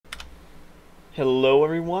Hello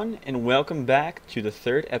everyone, and welcome back to the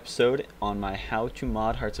third episode on my How to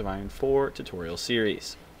Mod Hearts of Iron 4 tutorial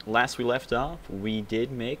series. Last we left off, we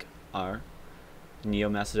did make our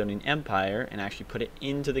Neo-Macedonian Empire and actually put it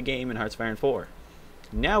into the game in Hearts of Iron 4.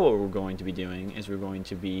 Now what we're going to be doing is we're going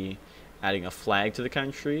to be adding a flag to the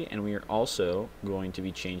country, and we are also going to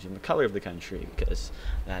be changing the color of the country because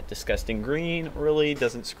that disgusting green really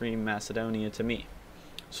doesn't scream Macedonia to me.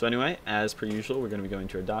 So anyway, as per usual, we're going to be going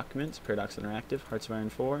to our documents, Paradox Interactive, Hearts of Iron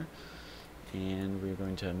 4, and we're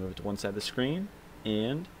going to move it to one side of the screen.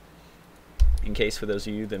 And in case for those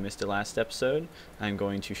of you that missed the last episode, I'm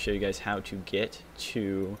going to show you guys how to get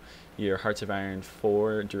to your Hearts of Iron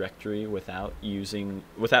 4 directory without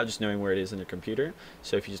just knowing where it is in your computer.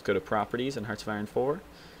 So if you just go to Properties in Hearts of Iron 4,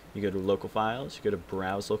 you go to Local Files, you go to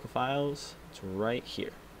Browse Local Files, it's right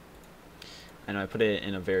here. I know I put it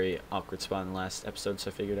in a very awkward spot in the last episode,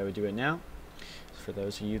 so I figured I would do it now for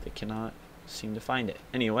those of you that cannot seem to find it.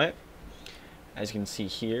 Anyway, as you can see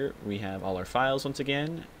here, we have all our files once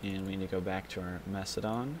again, and we need to go back to our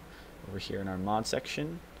Macedon over here in our mod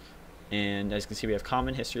section. And as you can see, we have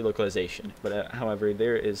common history localization, but however,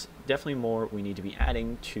 there is definitely more we need to be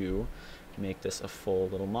adding to make this a full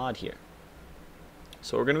little mod here.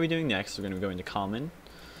 So what we're going to be doing next, we're going to be going to common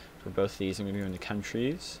for both these. I'm going to go into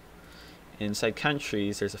countries. Inside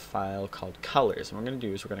countries, there's a file called colors, and what we're going to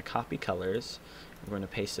do is we're going to copy colors, and we're going to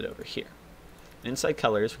paste it over here. Inside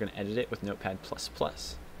colors, we're going to edit it with Notepad++.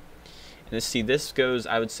 And this goes,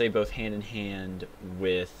 I would say, both hand in hand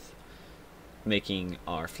with making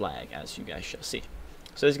our flag, as you guys shall see.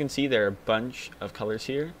 So as you can see, there are a bunch of colors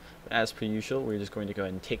here, but as per usual, we're just going to go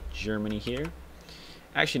ahead and take Germany here.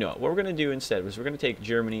 Actually, no, what we're going to do instead is we're going to take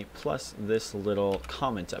Germany plus this little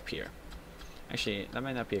comment up here. Actually, that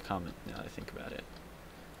might not be a comment now that I think about it.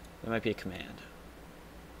 That might be a command.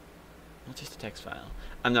 Not just a text file.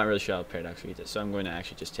 I'm not really sure how Paradox reads it, so I'm going to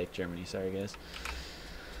actually just take Germany. Sorry, guys.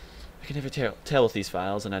 I can never tell with these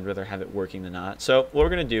files, and I'd rather have it working than not. So what we're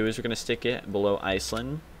going to do is we're going to stick it below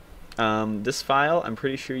Iceland. This file, I'm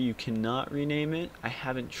pretty sure you cannot rename it. I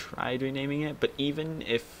haven't tried renaming it, but even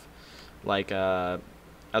if, like,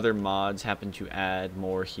 other mods happen to add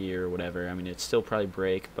more here or whatever, I mean, it's still probably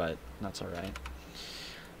break, but that's alright.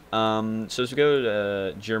 So as we go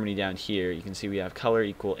to Germany down here, you can see we have color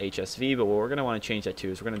equal HSV, but what we're going to want to change that to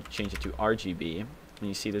is we're going to change it to RGB. And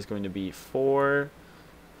you see there's going to be four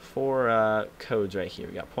codes right here.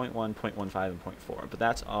 We got 0.1, 0.15, and 0.4, but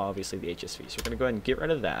that's obviously the HSV. So we're going to go ahead and get rid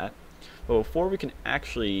of that. But before we can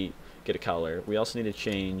actually get a color, we also need to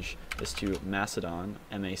change this to Macedon,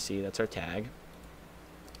 MAC, that's our tag.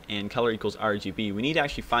 And color equals RGB. We need to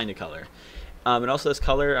actually find a color. And also this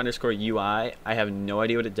color underscore UI, I have no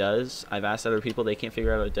idea what it does. I've asked other people, they can't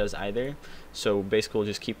figure out what it does either. So basically we'll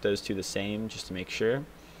just keep those two the same just to make sure.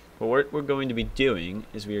 But what we're going to be doing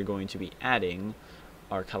is we are going to be adding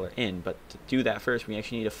our color in. But to do that first, we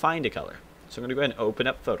actually need to find a color. So I'm going to go ahead and open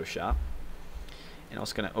up Photoshop. And I'm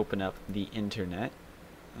also going to open up the internet.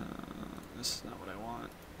 This is not what I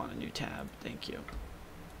want. I want a new tab. Thank you.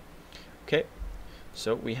 Okay.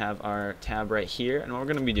 So we have our tab right here, and what we're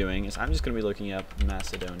going to be doing is I'm just going to be looking up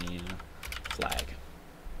Macedonian Flag.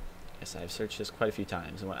 Yes, I've searched this quite a few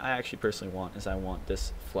times, and what I actually personally want is I want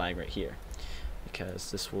this flag right here, because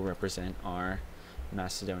this will represent our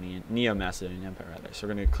Neo-Macedonian Empire rather. So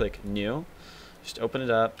we're going to click New, just open it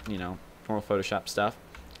up, you know, normal Photoshop stuff.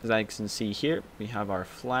 As I can see here, we have our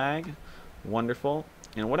flag, wonderful,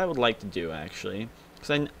 and what I would like to do actually,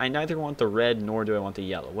 because I neither want the red nor do I want the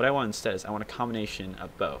yellow. What I want instead is I want a combination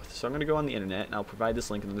of both. So I'm going to go on the internet, and I'll provide this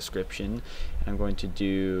link in the description, and I'm going to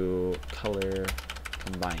do color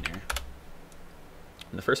combiner.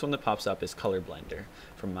 And the first one that pops up is Color Blender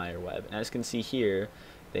from MeyerWeb. And as you can see here,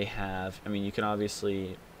 they have, I mean, you can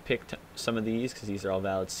obviously pick some of these because these are all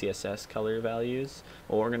valid CSS color values.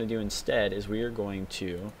 What we're going to do instead is we are going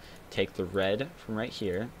to take the red from right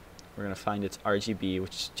here. We're going to find its RGB,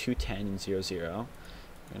 which is 210 and 00.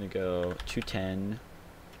 We're going to go 210.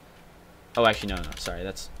 Oh, actually, no, sorry,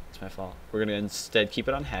 that's my fault. We're going to instead keep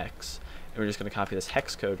it on hex, and we're just going to copy this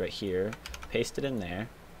hex code right here, paste it in there.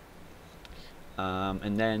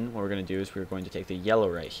 And then what we're going to do is we're going to take the yellow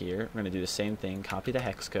right here. We're going to do the same thing, copy the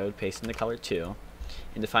hex code, paste in the color 2.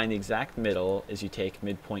 And to find the exact middle is you take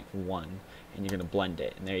midpoint 1, and you're going to blend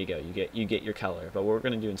it. And there you go, you get your color. But what we're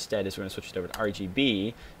going to do instead is we're going to switch it over to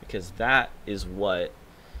RGB, because that is what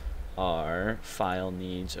our file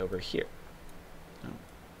needs over here. Oh,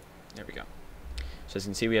 there we go. So as you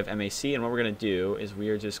can see, we have MAC, and what we're going to do is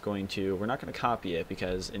we're just going to, we're not going to copy it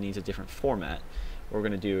because it needs a different format. What we're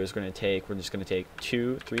going to do is we're just going to take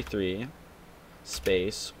 233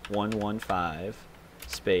 space 115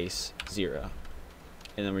 space 0.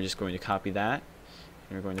 And then we're just going to copy that,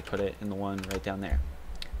 and we're going to put it in the one right down there.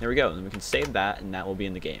 There we go. And then we can save that, and that will be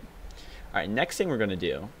in the game. All right, next thing we're going to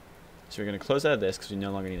do, so we're going to close out of this because we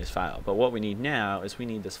no longer need this file. But what we need now is we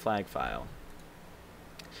need this flag file.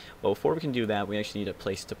 Well, before we can do that, we actually need a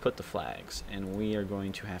place to put the flags, and we are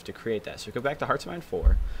going to have to create that. So we go back to Hearts of Iron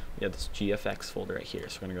 4. We have this GFX folder right here.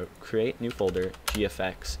 So we're going to go create new folder,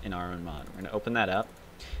 GFX in our own mod. We're going to open that up,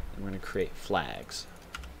 and we're going to create flags.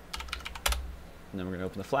 And then we're going to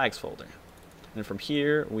open the flags folder. And from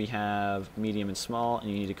here, we have medium and small,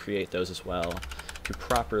 and you need to create those as well to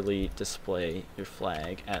properly display your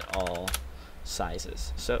flag at all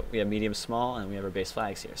sizes. So we have medium, small, and we have our base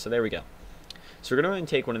flags here. So there we go. So we're going to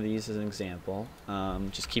take one of these as an example.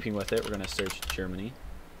 Just keeping with it, we're going to search Germany.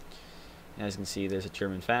 As you can see, there's a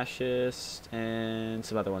German fascist and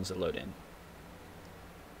some other ones that load in.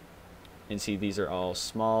 And see, these are all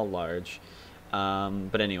small, large.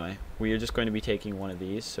 But anyway, we are just going to be taking one of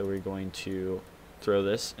these. So we're going to throw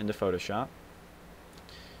this into Photoshop.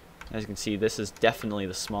 As you can see, this is definitely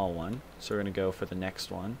the small one. So we're going to go for the next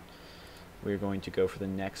one. We're going to go for the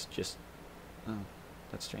next oh,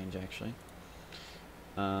 that's strange actually.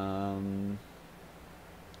 We're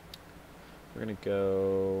going to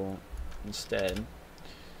go, instead,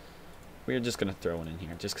 we're just going to throw one in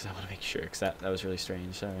here, just because I want to make sure, because that was really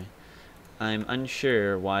strange, sorry. I'm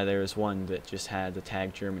unsure why there's one that just had the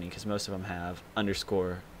tag Germany, because most of them have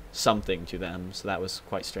underscore something to them, so that was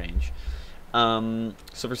quite strange. So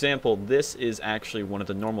for example, this is actually one of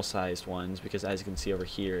the normal sized ones, because as you can see over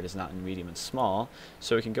here, it is not in medium and small,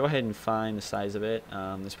 so we can go ahead and find the size of it.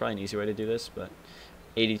 There's probably an easy way to do this, but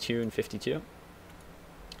 82 and 52.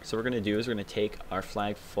 So what we're going to do is we're going to take our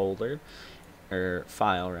flag folder, or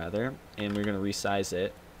file rather, and we're going to resize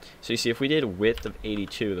it. So you see, if we did width of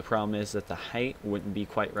 82, the problem is that the height wouldn't be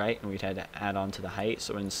quite right, and we'd had to add on to the height.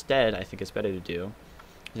 So instead, I think it's better to do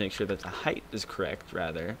is make sure that the height is correct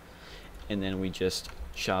rather, and then we just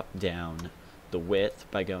chop down the width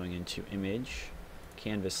by going into image,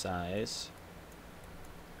 canvas size,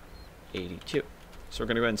 82. So we're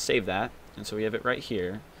going to go ahead and save that. And so we have it right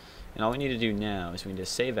here, and all we need to do now is we need to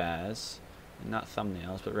save as, and not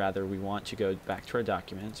thumbnails, but rather we want to go back to our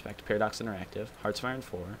documents, back to Paradox Interactive, Hearts of Iron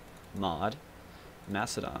 4, Mod,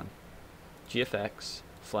 Macedon, GFX,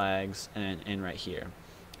 Flags, and right here.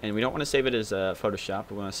 And we don't want to save it as a Photoshop,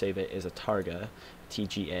 we want to save it as a Targa,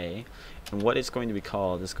 TGA, and what it's going to be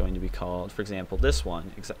called is going to be called, for example, this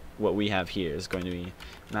one, what we have here is going to be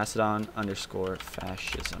Macedon _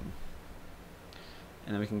 fascism.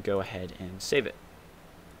 And then we can go ahead and save it.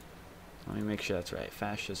 Let me make sure that's right.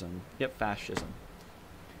 Fascism. Yep, fascism.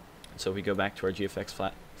 So if we go back to our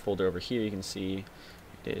GFX folder over here, you can see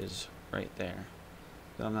it is right there.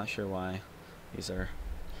 So I'm not sure why these are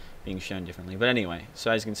being shown differently. But anyway, so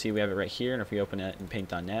as you can see, we have it right here. And if we open it in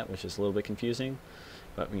paint.net, which is a little bit confusing,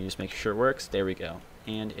 but we can just make sure it works. There we go.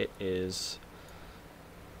 And it is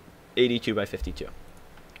 82 by 52.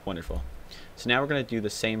 Wonderful. So now we're going to do the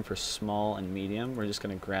same for small and medium. We're just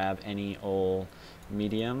going to grab any old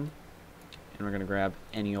medium, and we're going to grab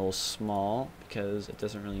any old small, because it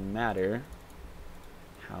doesn't really matter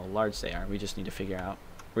how large they are. We just need to figure out,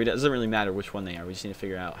 or it doesn't really matter which one they are. We just need to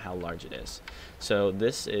figure out how large it is. So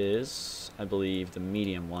this is, I believe, the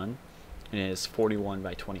medium one, and it is 41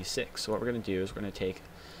 by 26. So what we're going to do is we're going to take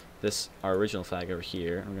this, our original flag over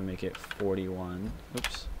here, and we're going to make it 41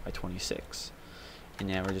 by 26. And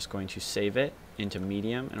now we're just going to save it into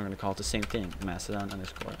medium, and we're going to call it the same thing, Macedon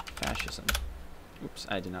 _ fascism. Oops,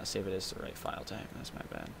 I did not save it as the right file type. That's my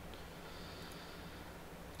bad.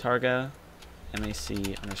 Targa, MAC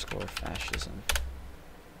 _ fascism.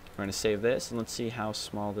 We're going to save this, and let's see how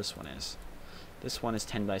small this one is. This one is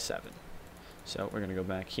 10 by 7. So we're going to go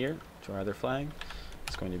back here to our other flag.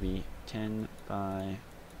 It's going to be 10 by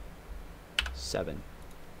 7.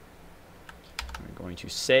 We're going to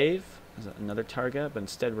save as another Targa, but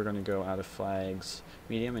instead we're going to go out of flags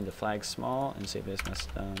medium into flags small and save it as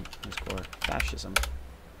Macedon _ fascism.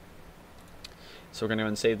 So we're going to go ahead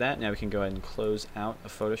and save that. Now we can go ahead and close out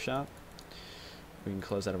of Photoshop. We can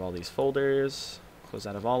close out of all these folders, close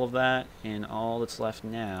out of all of that, and all that's left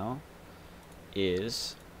now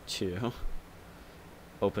is to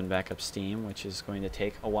open back up Steam, which is going to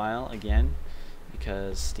take a while again,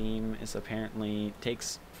 because Steam is apparently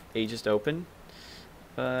takes ages to open.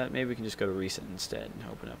 But maybe we can just go to recent instead and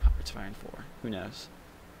open up Hearts of Iron 4. Who knows?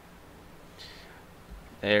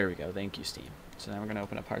 There we go. Thank you, Steam. So now we're going to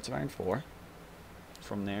open up Hearts of Iron 4.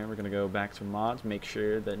 From there, we're going to go back to mods, make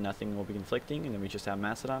sure that nothing will be conflicting, and then we just have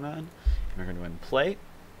Macedon on. And we're going to go ahead and play.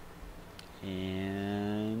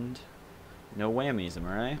 And no whammies, am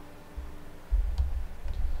I right?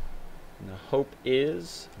 And the hope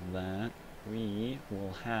is that we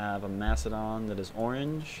will have a Macedon that is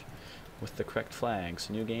orange with the correct flags.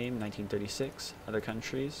 New game, 1936, other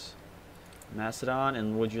countries. Macedon,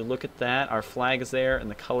 and would you look at that, our flag is there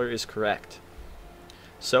and the color is correct.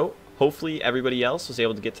 So hopefully everybody else was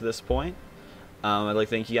able to get to this point. I'd like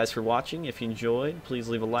to thank you guys for watching. If you enjoyed, please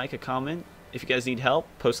leave a like, a comment. If you guys need help,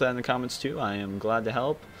 post that in the comments too. I am glad to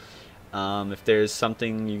help. If there's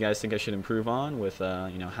something you guys think I should improve on with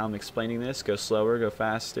you know, how I'm explaining this, go slower, go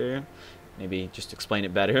faster, maybe just explain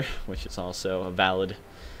it better, which is also a valid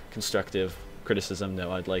constructive criticism,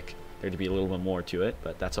 though I'd like there to be a little bit more to it,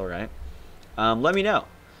 but that's alright. Let me know,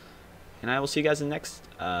 and I will see you guys in the next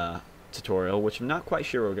tutorial, which I'm not quite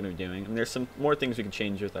sure what we're going to be doing. I mean, there's some more things we can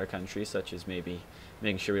change with our country, such as maybe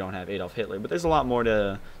making sure we don't have Adolf Hitler, but there's a lot more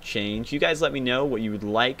to change. You guys let me know what you would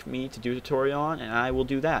like me to do a tutorial on, and I will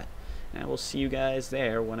do that. And I will see you guys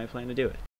there when I plan to do it.